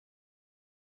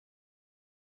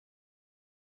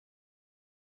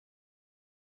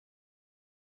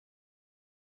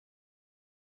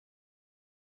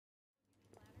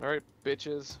All right,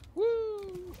 bitches.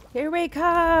 Woo! Here we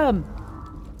come.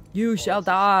 You shall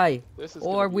die, This is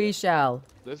or we shall.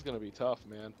 This is gonna be tough,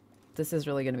 man. This is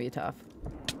really gonna be tough.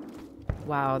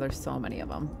 Wow, there's so many of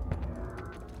them.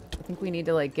 I think we need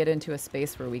to like get into a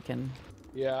space where we can.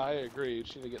 Yeah, I agree. You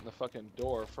just need to get in the fucking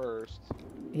door first.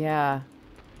 Yeah.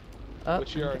 Oh,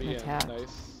 Which you're already in. Attacked.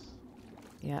 Nice.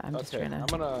 Yeah, I'm just Okay, trying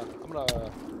to. I'm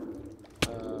gonna.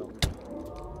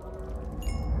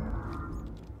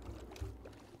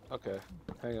 Okay,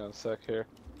 hang on a sec here.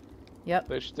 Yep.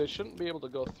 They shouldn't be able to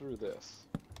go through this.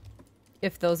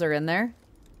 If those are in there.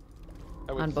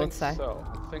 I would On think both sides? so.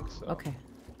 I think so. Okay.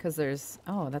 Because there's.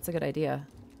 Oh, that's a good idea.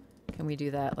 Can we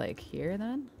do that like here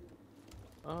then?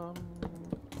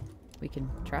 We can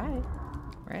try,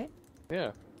 right?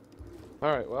 Yeah.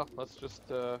 All right. Well, let's just.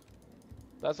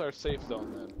 That's our safe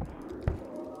zone then.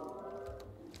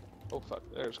 Oh fuck!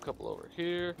 There's a couple over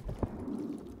here.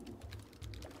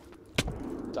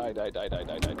 Die! Die! Die! Die!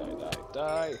 Die! Die! Die! Die!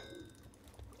 Die!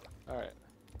 All right.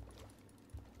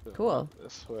 Cool.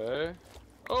 This way.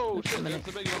 Oh shit! That's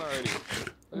a big one already.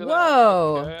 Look at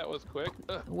Whoa! That. Okay, that was quick.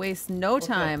 Waste no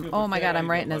time. Oh my god, I'm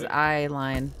right in his eye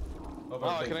line. Oh,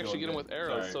 I can actually get him with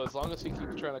arrows. So as long as he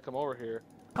keeps trying to come over here.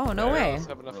 Oh, no way.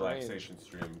 Have enough Relaxation range.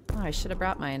 stream Oh, I should have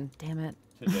brought mine. Damn it.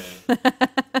 today.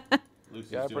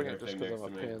 Lucy's Yeah, I doing bring her it just thing because next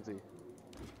I'm a to me. pansy.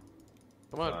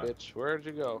 Come on, bitch. Where'd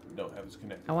you go? Don't have us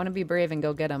connected. I want to be brave and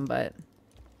go get him, but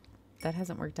that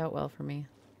hasn't worked out well for me.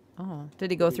 Oh,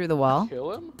 did he go through the wall?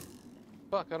 Kill him?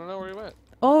 Fuck, I don't know where he went.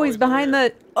 Oh, he's behind over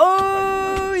the...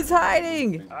 Oh, he's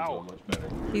hiding. Things are going much better.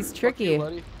 He's tricky.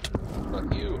 Fuck you, buddy.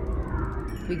 Fuck you.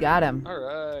 We got him. All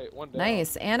right, one down.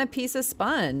 Nice. And a piece of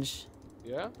sponge.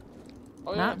 Yeah?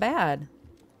 Oh, yeah. Not bad.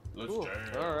 Let's Cool. jam.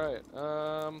 All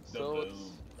right. So let's...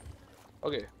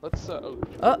 Okay, let's...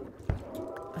 Oh,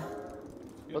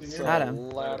 Let's Got him.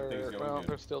 ladder... Things going Well, good.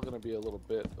 there's still going to be a little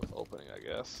bit of opening, I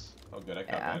guess. Oh, good. I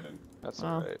caught Yeah. that in. That's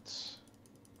Well, all right.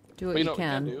 do what But you know what we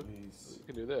can. do? Please. We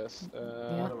can do this. Yeah.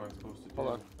 What am I supposed to do? Hold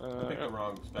on. I picked the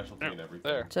wrong specialty and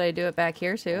everything. There. Should I do it back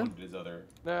here I too? wanted his other.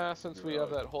 Nah, since we have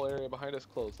that whole area behind us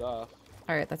closed off.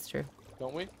 All right, that's true.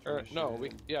 Don't we? Or, no,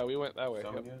 we... Yeah, we went that way.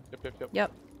 Some Yep. again? Yep.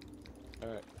 Yep. All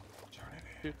right.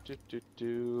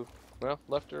 Well,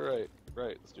 left or right?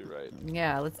 Right. Let's do right.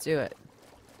 Yeah, let's do it.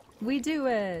 We do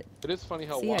it. It is funny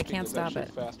how See, I walking can't is stop actually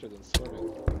it. faster than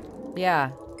swimming.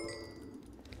 Yeah.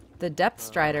 The depth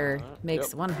strider makes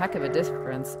Yep. one heck of a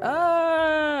difference.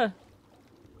 Ah!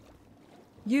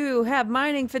 You have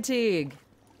mining fatigue.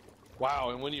 Wow,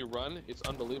 and when you run, it's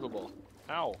unbelievable.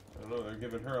 Ow. I don't know. They're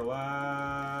giving her a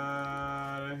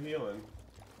lot of healing.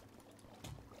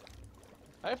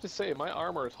 I have to say, my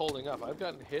armor is holding up. I've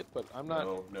gotten hit, but I'm not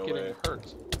No getting way.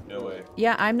 hurt. No way.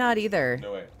 Yeah, I'm not either.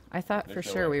 No way. I thought for There's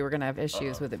no sure way. we were going to have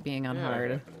issues with it being on Yeah.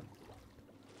 hard.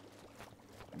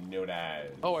 No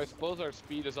dies. Oh, I suppose our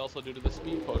speed is also due to the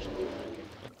speed potions we're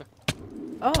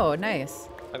drinking. Oh, nice.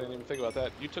 I didn't even think about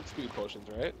that. You took speed potions,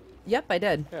 right? Yep, I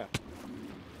did. Yeah.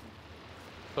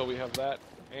 So we have that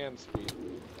and speed.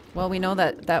 Well, we know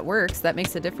that that works. That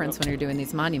makes a difference when you're doing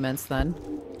these monuments then.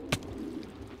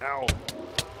 Ow.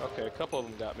 Okay, a couple of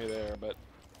them got me there, but...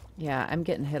 Yeah, I'm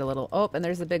getting hit a little. Oh, and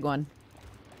there's a big one.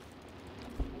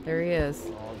 There he is.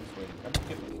 Oh, I'll just wait. I'm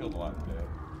getting killed a lot today.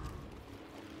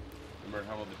 No matter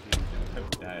how well the team do, I've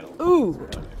died a lot. Ooh!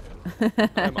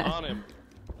 I'm on him.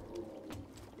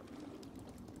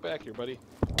 Back here, buddy.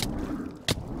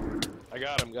 I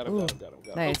got him, got him.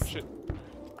 Nice. Oh, shit.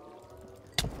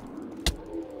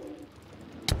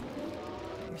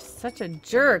 You're such a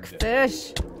jerk,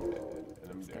 fish. And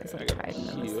I'm dead. Guys, I I'm gotta hiding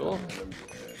in this heal. And I'm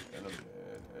dead.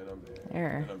 And I'm dead.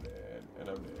 There. And I'm dead. And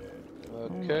I'm dead. Oh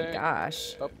Okay. my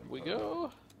gosh. Up we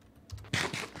go.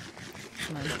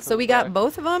 Come on. So we got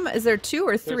both of them? Is there two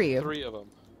or three? There's 3 of them.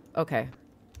 Okay.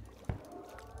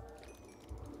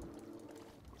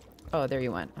 Oh, there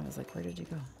you went. I was like, where did you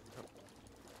go?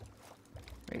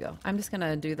 There you go. I'm just going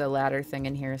to do the ladder thing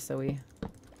in here so we...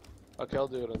 Okay, I'll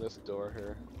do it on this door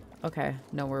here. Okay,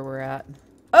 know where we're at.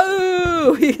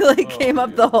 Oh! He like came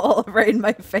up the hole right in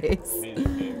my face. Pain in the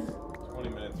face. 20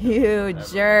 minutes. You Forever.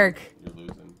 jerk. You're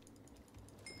losing.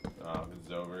 Oh,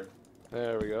 it's over.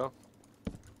 There we go.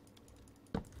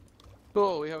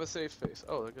 Cool, we have a safe space.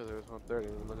 Oh, look, there's 130.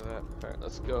 Look at that. Alright,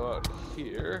 let's go out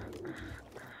here.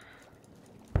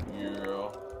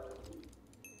 Girl.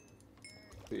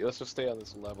 See, let's just stay on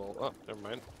this level. Oh, never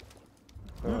mind.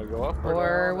 You wanna go up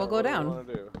Or down? we'll go What do you down.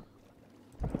 wanna do?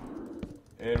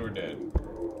 And we're dead.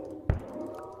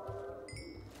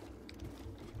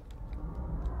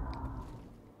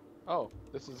 Oh,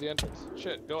 this is the entrance.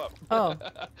 Shit, go up. Oh,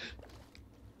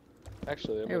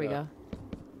 Actually, I'm here we gonna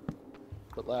go.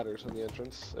 put ladders in the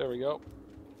entrance. There we go.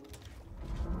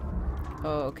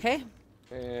 Okay.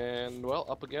 And, well,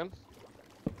 up again.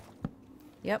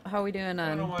 Yep. How are we doing I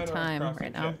don't know why on I don't have time crossing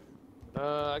right now? yet.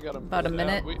 I got About a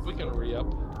minute. We can re-up.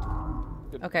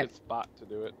 Good, Okay. Good spot to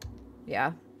do it.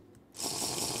 Yeah.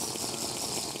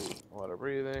 Water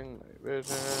breathing, night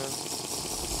vision.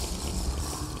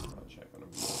 I'll check on them.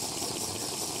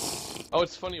 Oh,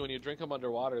 it's funny, when you drink them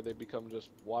underwater, they become just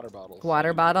water bottles.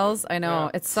 Water bottles. I know.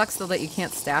 Yeah. It sucks though that you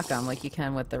can't stack them like you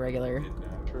can with the regular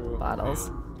True. bottles.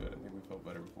 Good. I think we felt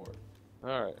better before.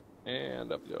 Alright,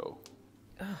 and up you go.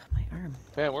 Ugh, my arm.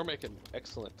 Man, we're making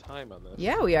excellent time on this.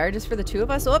 Yeah, we are. Just for the two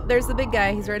of us. Oh, there's the big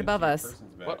guy. He's right above us. Person's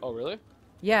back. What? Oh, really?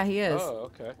 Yeah, he is. Oh,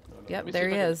 okay. No, no, Yep, Let me there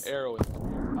see he if I can is. arrow it from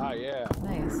here. Ah, yeah.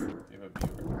 Nice. You have a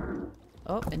viewer.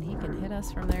 Oh, and he can hit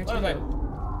us from there too. Look,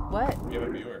 What? you have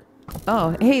a viewer.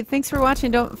 Oh, hey, thanks for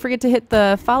watching. Don't forget to hit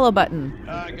the follow button.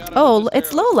 I got it Oh, with it's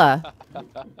this arrow.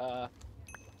 Lola.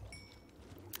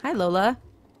 Hi, Lola.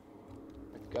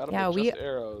 I got him Yeah, with we- just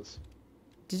arrows.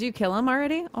 Did you kill him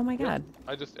already? Oh my god.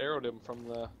 I just arrowed him from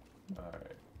the...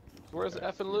 Alright. Where's the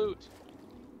effing loot?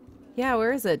 Yeah,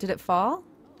 where is it? Did it fall?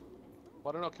 Well,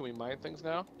 I don't know, can we mine things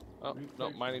now? Oh, no,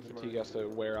 mining fatigue has to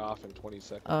wear off in 20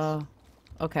 seconds. Oh,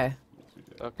 okay. Yes, we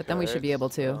did. Okay, but then we should be able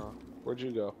to. Where'd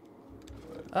you go?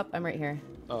 Oh, I'm right here.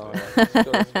 Oh, let's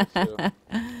go this way too.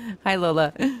 Hi,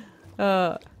 Lola.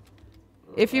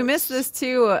 If you missed this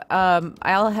too,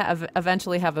 I'll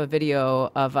eventually have a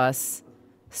video of us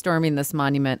storming this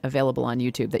monument available on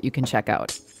YouTube that you can check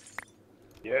out.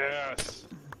 Yes!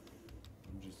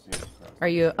 I'm just seeing across. Are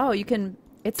you? Oh, you can.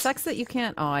 It sucks that you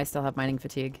can't. Oh, I still have mining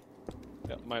fatigue.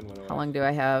 Yeah, mine went away. How long do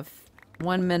I have?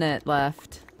 1 minute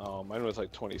left. Oh, mine was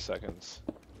like 20 seconds.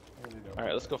 I really don't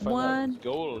Alright, let's go find One. that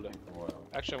gold. think for a while.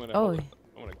 Actually, I'm Oh.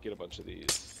 gonna get a bunch of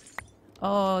these.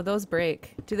 Oh, those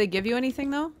break. Do they give you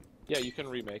anything though? Yeah, you can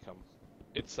remake them.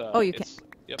 It's Oh, you it's,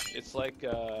 Yep, it's like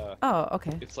Oh,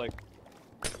 okay. it's like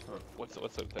what's the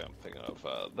thing I'm thinking of?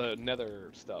 The nether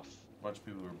stuff. A bunch of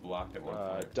people were blocked at one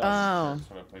point. Dust. Oh. That's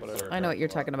when I played Whatever. Sarah I know what you're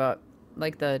Block. talking about.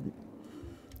 Like the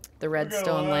got a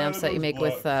redstone lot lamps of that you those make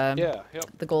with blocks. Yeah, yep,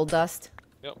 the gold dust.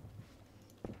 yep.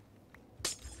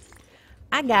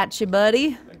 I got you,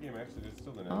 buddy. That game actually is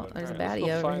still the Oh, nether. there's a Alright, let's baddie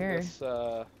go over find here. This,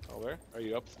 oh, where? Are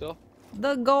you up still?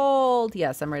 The gold.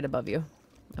 Yes, I'm right above you.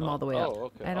 I'm Oh, all the way up.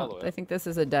 oh, okay, I all the don't. way I up. think this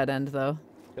is a dead end though.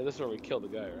 Yeah, this is where we killed the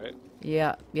guy, right?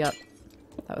 Yeah. Yep.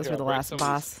 That was Here, for the I'll break last some of these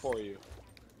boss. for you.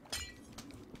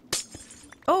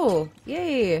 Oh,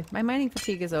 yay! My mining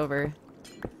fatigue is over.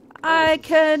 I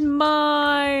can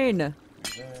mine. Do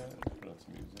that, put on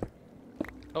some music.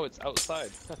 Oh, it's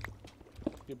outside.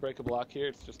 You break a block here,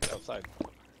 it's just outside.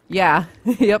 Yeah.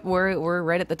 Yep. We're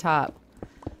right at the top.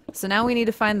 So now we need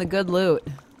to find the good loot.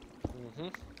 Mm-hmm.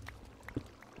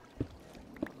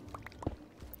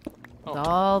 Oh.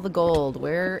 All the gold.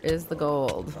 Where is the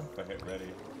gold? If I hit ready.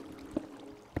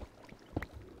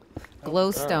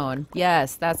 Glowstone.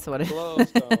 Yes, that's what it is.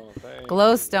 Glowstone. Thank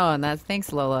Glowstone. That's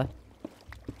thanks, Lola.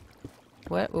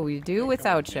 What will we do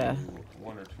without you?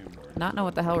 One or two more. Not know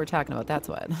what the hell we're talking about. That's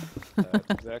what. you. That's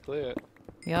exactly it.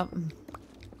 Yep. And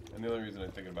the only reason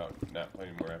I'm thinking about not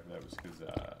playing more after that was because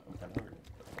I'm kind of hungry.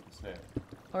 I want a snack.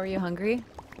 Are you hungry?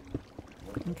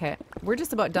 Okay. We're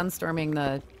just about done storming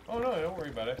the. Oh no, don't worry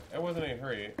about it. I wasn't in a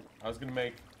hurry. I was gonna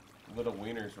make little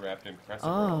wieners wrapped in crescent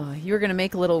Oh, rolls. you were gonna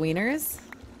make little wieners?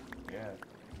 Yeah.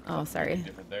 Oh, sorry.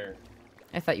 Different there.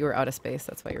 I thought you were out of space.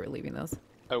 That's why you were leaving those.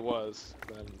 I was.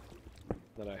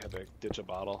 Then I had to ditch a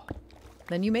bottle.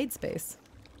 Then you made space.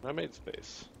 I made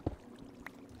space.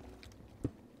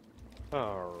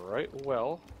 Alright,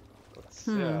 well. Let's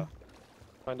yeah.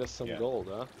 Find us some Yeah. gold,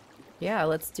 huh? Yeah,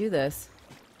 let's do this.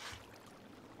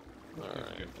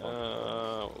 Alright.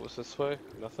 What was this way?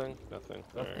 Nothing? Nothing.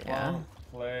 Alright. Yeah.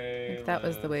 Play. I think that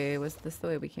was the way. Was this the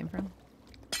way we came from?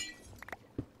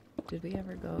 Did we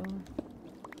ever go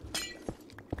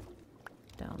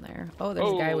down there? Oh, there's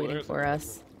a guy Oh, waiting there's a for guy.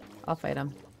 us. I'll fight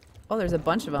him. Oh, there's a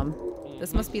bunch of them.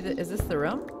 This must be the. Is this the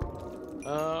room?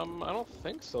 I don't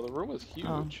think so. The room was huge.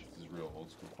 Oh. This is real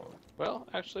old school phone. Well,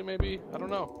 actually, maybe. I don't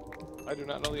know. I do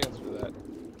not know the answer to that.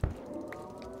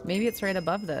 Maybe it's right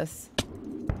above this.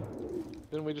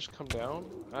 Didn't we just come down?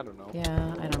 I don't know.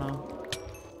 Yeah, I don't know.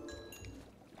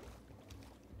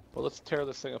 Well, let's tear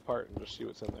this thing apart and just see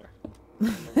what's in there.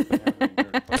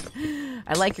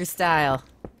 I like your style.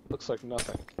 Looks like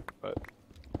nothing, but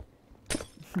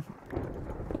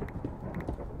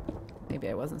Maybe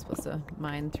I wasn't supposed to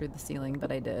mine through the ceiling,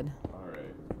 but I did.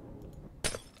 Alright.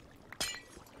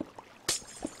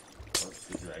 That's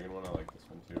the dragon one. I like this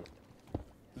one too.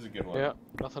 This is a good one. yeah,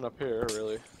 nothing up here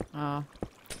really. Oh,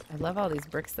 I love all these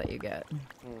bricks that you get.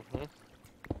 Mm-hmm.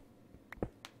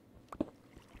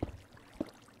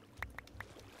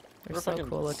 They're Or so fucking-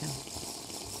 cool looking.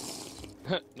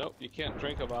 Nope, you can't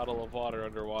drink a bottle of water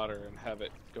underwater and have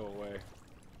it go away.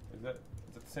 Is that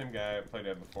the same guy I played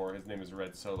at before? His name is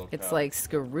Red Solo. It's Cup. like,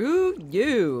 screw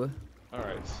you.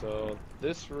 Alright, so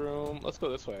this room... Let's go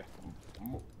this way.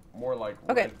 More like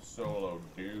Okay. Red Solo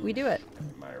dude. We do it.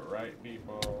 Am I right,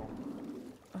 people?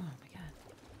 Oh my god.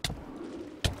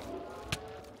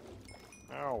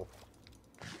 Ow.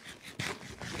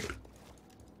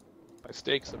 My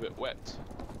steak's a bit wet.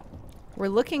 We're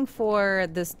looking for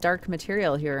this dark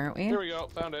material here, aren't we? Here we go,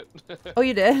 found it. Oh,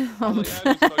 you did? I was like,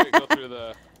 yeah, just fuck it, go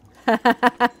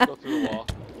through the wall.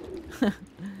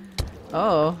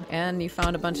 Oh, and you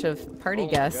found a bunch of party Oh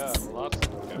my guests. God, lots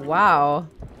of them. Wow.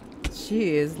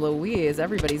 Jeez, Louise,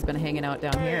 everybody's been hanging out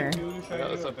down here. Yeah,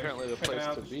 that's apparently the place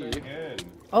to be.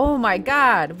 Oh my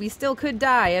god, we still could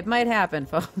die. It might happen,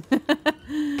 folks. We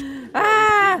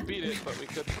Ah! beat it, but we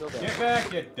could still die. Get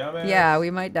back, you dumbass. Yeah, we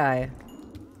might die.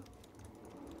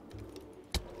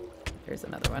 Here's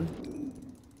another one.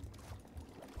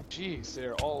 Jeez,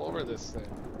 they're all over this thing.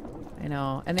 I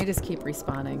know, and they just keep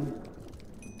respawning.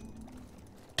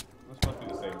 This must be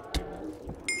the same people.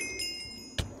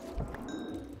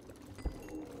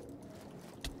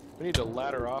 We need to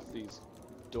ladder off these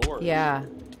doors. Yeah,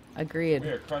 agreed. We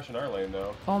are crushing our lane,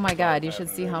 though. Oh my That's god, you what's should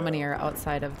see happening how right many now. are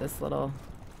outside of this little...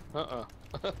 Uh-uh.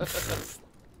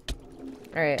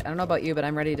 Alright, I don't know about you, but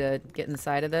I'm ready to get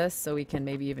inside of this so we can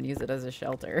maybe even use it as a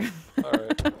shelter.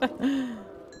 Alright.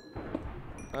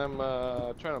 I'm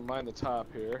trying to mine the top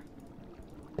here.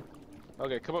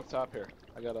 Okay, come up top here.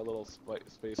 I got a little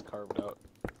space carved out.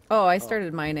 Oh, I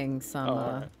started mining some... Oh,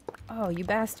 alright. Oh, you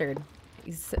bastard.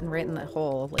 He's sitting right in that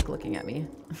hole, like, looking at me.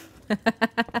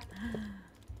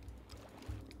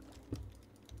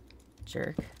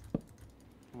 Jerk.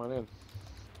 Come on in.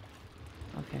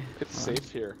 Okay. It's hold on.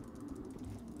 safe here.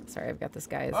 Sorry, I've got this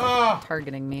guy is, Ah!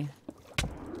 targeting me.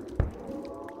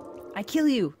 I kill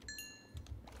you!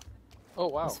 Oh,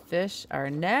 wow. Those fish are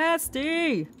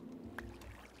nasty!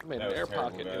 I made That an was air terrible,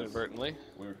 pocket guys. inadvertently.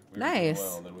 We were Nice. doing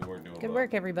well, and then we weren't doing Good well.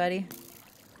 work, everybody.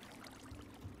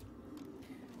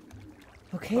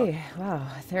 Okay, wow.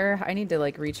 I need to,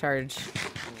 like, recharge.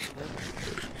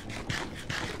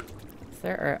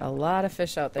 There are a lot of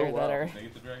fish out there Oh, wow. that are... Did they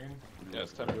get the dragon? Yeah,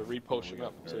 it's time to repotion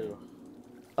up, too.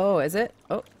 Oh, is it?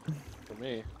 Oh. For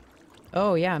me.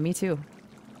 Oh, yeah, me too.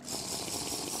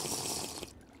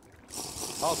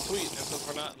 Oh, sweet. And since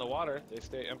we're not in the water, they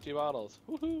stay empty bottles.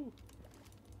 Woohoo!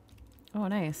 Oh,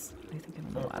 nice. I think I'm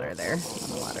in the water there. I'm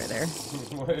in the water there.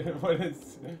 what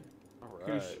is...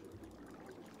 Alright.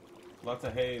 Lots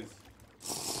of haze.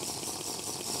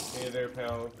 Hey there,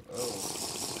 pal.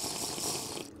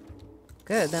 Oh.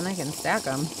 Good, then I can stack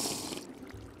them.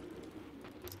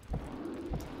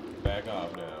 Back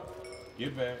off now.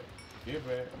 Get back. Get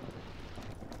back.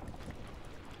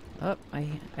 Oh,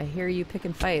 I hear you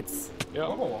picking fights. Yep.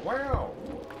 Whoa, wow.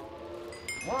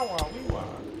 Wow, wow, wee,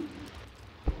 wow.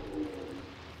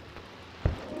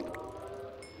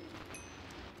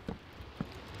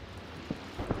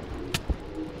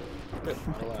 Good.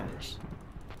 Oh my Relax. gosh.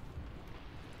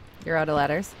 You're out of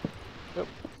ladders? Yep.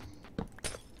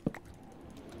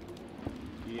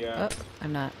 Yeah. Oh,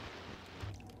 I'm not.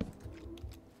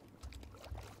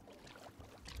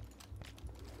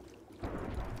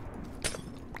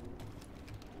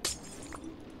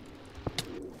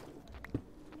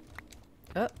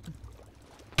 Oh.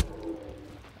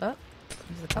 Oh,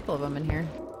 there's a couple of them in here.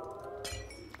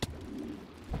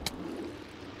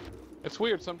 It's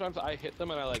weird. Sometimes I hit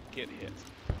them and I, like, get hit.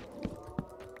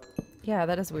 Yeah,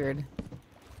 that is weird.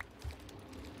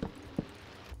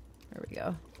 There we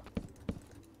go.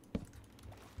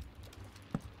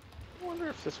 I wonder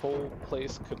if this whole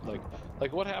place could,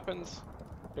 like what happens?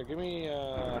 Here, give me,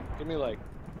 like,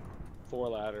 4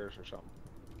 ladders or something.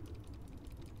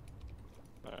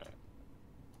 Alright.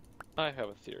 I have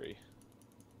a theory.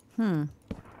 Hmm.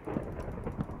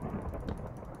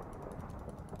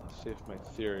 Let's see if my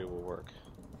theory will work.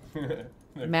 They're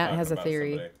Matt talking has a about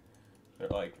theory. somebody. They're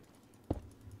like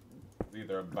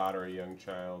either a bot or a young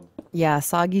child. Yeah,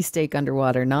 soggy steak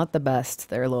underwater, not the best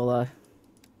there, Lola.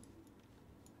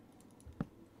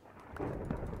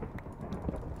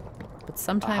 But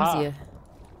sometimes Aha. you...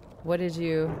 What did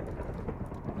you...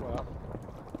 Well,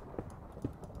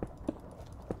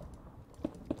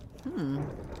 Hmm.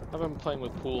 I've been playing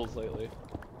with pools lately.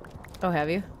 Oh, have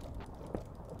you?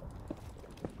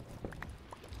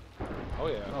 Oh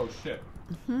yeah. Oh shit.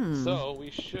 Hmm. So we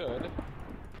should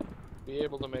be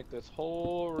able to make this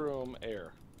whole room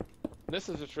air. This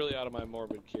is just really out of my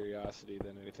morbid curiosity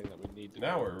than anything that we need to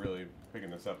Now do. we're really picking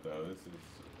this up though. This is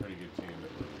a pretty good team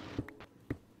that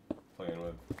we're playing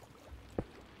with.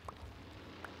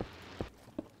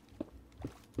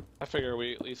 I figure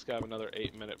we at least got another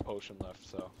 8-minute potion left,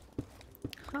 so.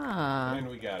 Huh. And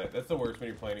we got it. That's the worst when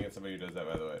you're playing against somebody who does that,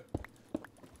 by the way.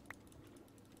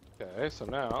 Okay, so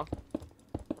now.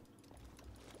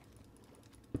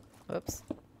 Whoops.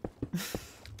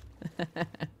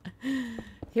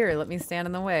 Here, let me stand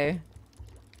in the way.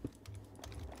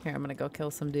 Here, I'm gonna go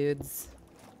kill some dudes.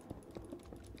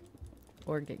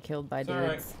 Or get killed by It's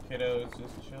alright, dudes. kiddos.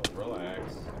 Just chill. Relax.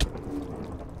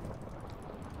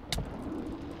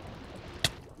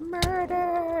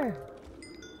 Murder!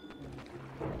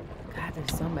 God,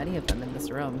 there's so many of them in this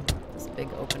room. This big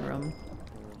open room.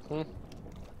 Hmm.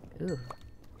 Ooh.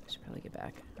 I should probably get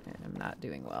back. I'm not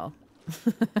doing well.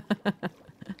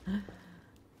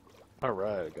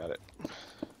 Alright, I got it.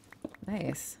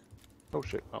 Nice. Oh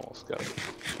shit, almost got it.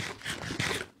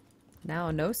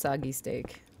 Now no soggy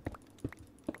steak.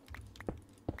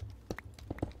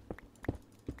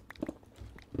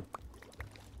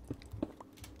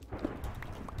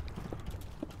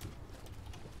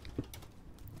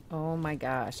 Oh my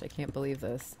gosh, I can't believe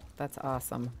this. That's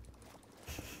awesome.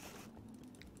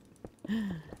 Now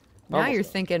Almost you're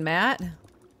done. thinking, Matt.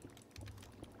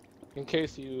 In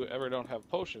case you ever don't have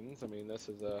potions, I mean, this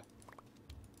is a.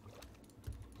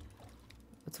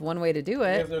 It's one way to do You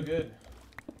it, guys no good.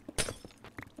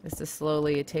 is to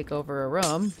slowly take over a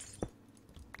room.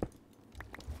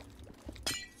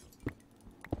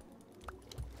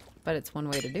 But it's one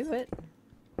way to do it.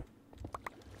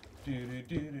 Do do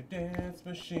do do dance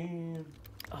machine.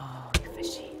 Oh, you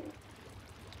fishy.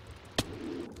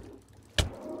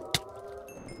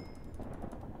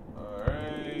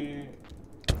 Alright.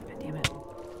 God damn it.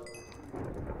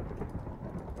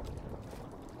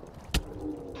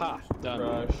 Ha! Done.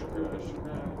 Crush, crush,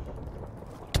 crush.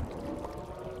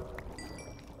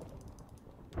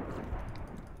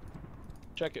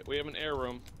 Check it, we have an air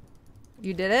room.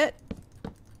 You did it?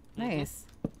 Nice.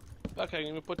 Okay, I can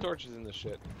even put torches in this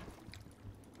shit.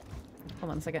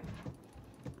 Hold on a second.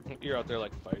 You're out there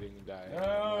like fighting and dying.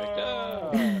 Oh.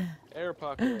 Like, air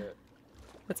pocket.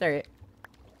 That's alright.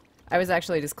 I was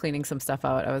actually just cleaning some stuff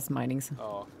out. I was mining some.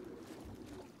 Oh,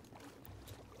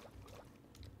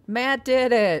 Matt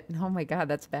did it! Oh my god,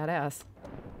 that's badass.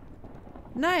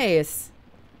 Nice!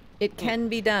 It can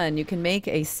be done. You can make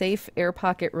a safe air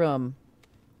pocket room.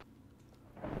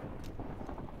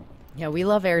 Yeah, we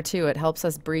love air too. It helps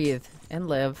us breathe and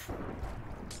live.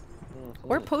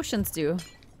 Or potions do.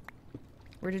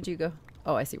 Where did you go?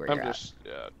 Oh, I see where I'm you're just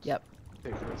Yep,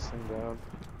 taking this thing down.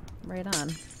 right on.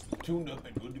 Tuned up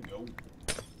and good to go.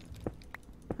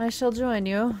 I shall join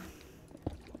you.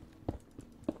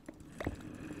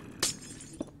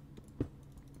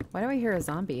 Why do I hear a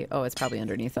zombie? Oh, it's probably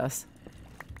underneath us.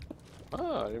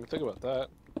 Oh, I didn't even think about that.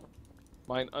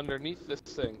 Mine underneath this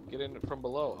thing. Get in from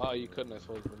below. Oh, you couldn't, I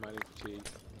suppose, with mining fatigue.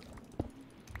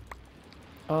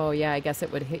 Oh, yeah, I guess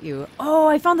it would hit you. Oh,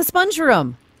 I found the sponge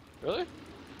room! Really?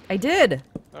 I did!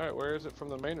 Alright, where is it from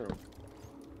the main room?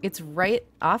 It's right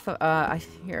off of,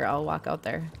 here, I'll walk out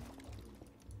there.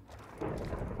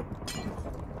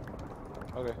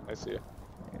 Okay, I see you.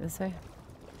 This way.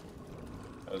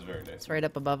 That was very nice. It's right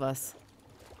up above us.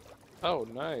 Oh,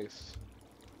 nice.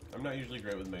 I'm not usually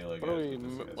great with melee. What do guys, we, but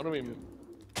this guy's what do we, pretty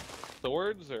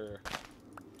swords or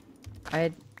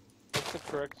what's the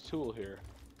correct tool here?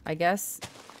 I guess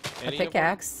Any a of them?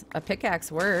 pickaxe. A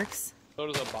pickaxe works. So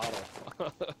does a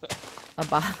bottle. A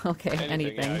bottle, okay,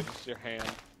 anything. Yeah, just your hand.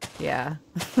 Yeah.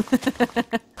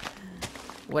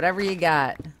 Whatever you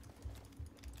got.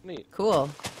 Neat. Cool,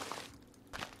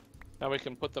 Now we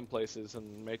can put them places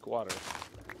and make water.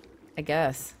 I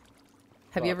guess.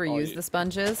 Have you Well, ever all used you- the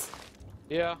sponges?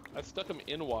 Yeah, I've stuck them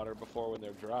in water before when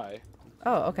they're dry.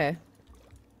 Oh, okay.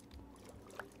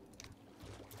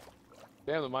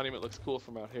 Damn, the monument looks cool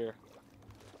from out here.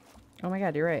 Oh my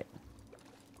god, you're right.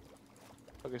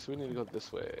 Okay, so we need to go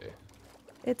this way.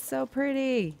 It's so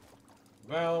pretty.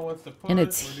 Val wants to push. And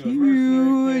it's We're doing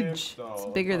mercenary camp huge. style. It's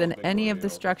Let's bigger all than take any one of the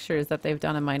deal. structures that they've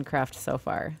done in Minecraft so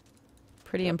far.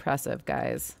 Pretty impressive,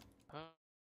 guys.